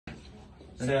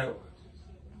So,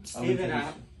 Stephen,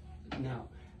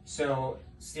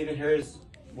 Stephen, here's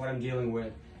what I'm dealing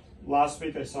with. Last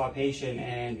week I saw a patient,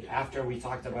 and after we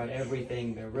talked about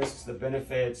everything, the risks, the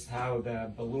benefits, how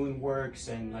the balloon works,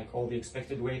 and like all the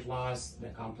expected weight loss, the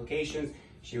complications,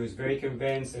 she was very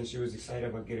convinced and she was excited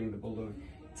about getting the balloon.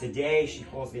 Today she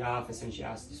calls the office and she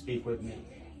asks to speak with me.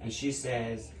 And she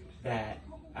says that,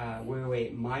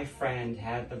 wait, my friend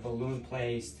had the balloon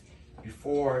placed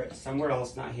before somewhere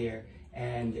else, not here,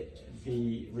 and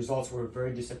the results were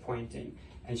very disappointing.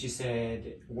 And she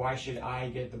said, why should I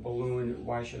get the balloon?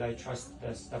 Why should I trust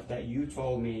the stuff that you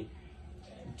told me?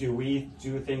 Do we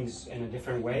do things in a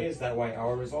different way? Is that why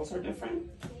our results are different?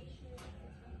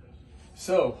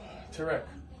 So, Tarek,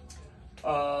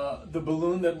 the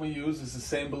balloon that we use is the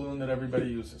same balloon that everybody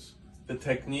uses. The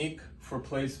technique for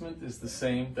placement is the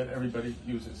same that everybody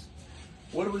uses.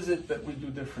 What was it that we do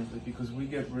differently? Because we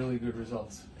get really good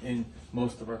results in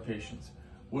most of our patients.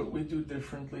 What we do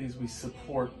differently is we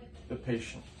support the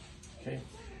patient, okay?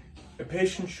 A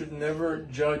patient should never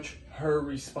judge her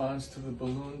response to the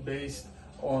balloon based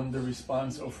on the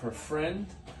response of her friend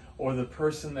or the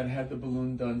person that had the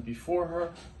balloon done before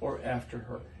her or after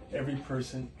her. Every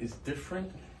person is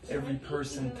different. Every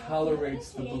person tolerates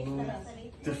the balloon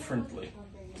differently.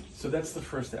 So that's the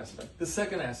first aspect. The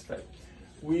second aspect,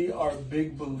 we are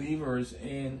big believers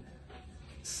in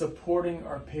supporting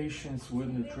our patients with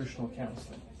nutritional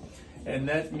counseling. And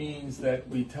that means that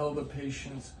we tell the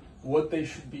patients what they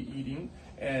should be eating,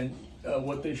 and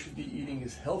what they should be eating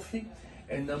is healthy.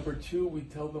 And number two, we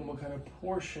tell them what kind of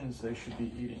portions they should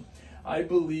be eating. I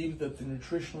believe that the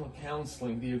nutritional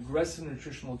counseling, the aggressive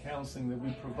nutritional counseling that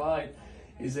we provide,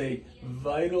 is a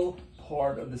vital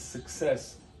part of the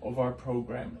success of our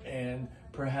program. And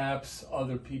perhaps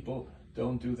other people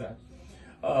don't do that.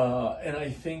 And I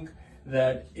think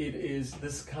that it is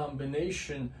this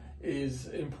combination is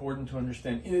important to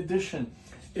understand. In addition,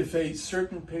 if a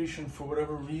certain patient for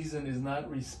whatever reason is not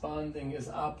responding as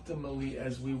optimally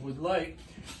as we would like,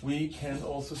 we can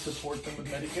also support them with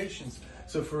medications.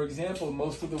 So for example,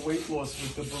 most of the weight loss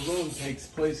with the balloon takes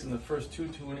place in the first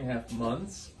 2.5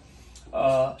 months.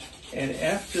 And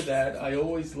after that, I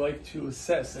always like to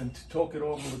assess and to talk it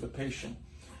over with the patient.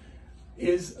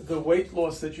 Is the weight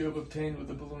loss that you have obtained with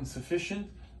the balloon sufficient?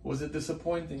 Was it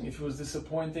disappointing? If it was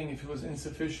disappointing, if it was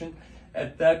insufficient,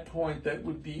 at that point, that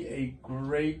would be a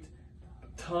great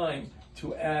time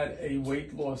to add a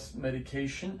weight loss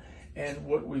medication. And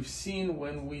what we've seen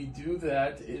when we do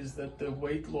that is that the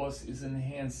weight loss is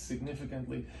enhanced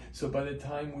significantly. So by the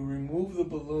time we remove the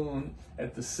balloon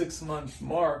at the 6-month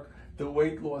mark, the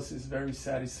weight loss is very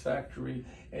satisfactory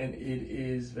and it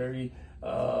is very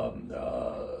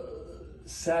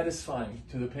satisfying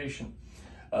to the patient.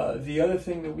 The other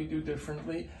thing that we do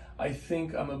differently, I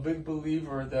think I'm a big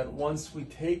believer that once we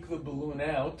take the balloon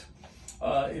out,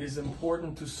 it is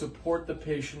important to support the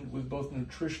patient with both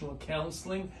nutritional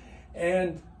counseling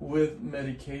and with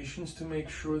medications to make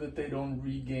sure that they don't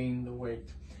regain the weight.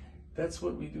 That's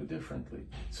what we do differently.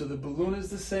 So the balloon is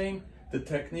the same, the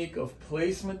technique of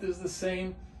placement is the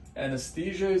same,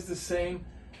 anesthesia is the same,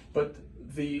 but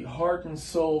the heart and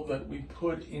soul that we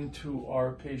put into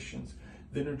our patients,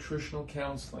 the nutritional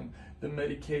counseling, the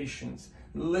medications,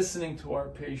 listening to our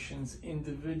patients'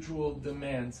 individual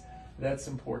demands, that's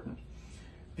important.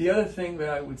 The other thing that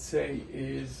I would say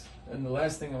is, and the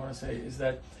last thing I want to say is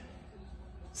that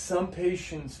some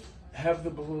patients have the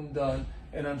balloon done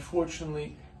and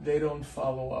unfortunately they don't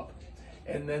follow up.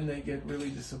 And then they get really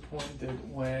disappointed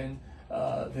when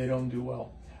they don't do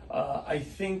well. I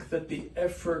think that the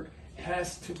effort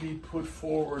has to be put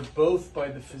forward both by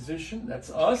the physician, that's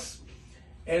us,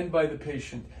 and by the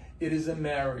patient. It is a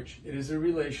marriage, it is a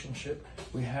relationship.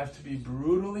 We have to be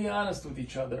brutally honest with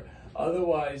each other.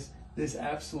 Otherwise, this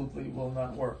absolutely will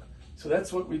not work. So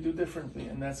that's what we do differently,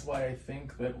 and that's why I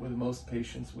think that with most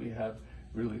patients we have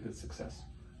really good success.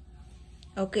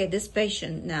 Okay, this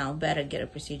patient now better get a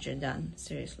procedure done,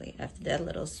 seriously, after that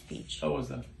little speech. How was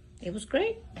that? It was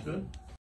great. Good.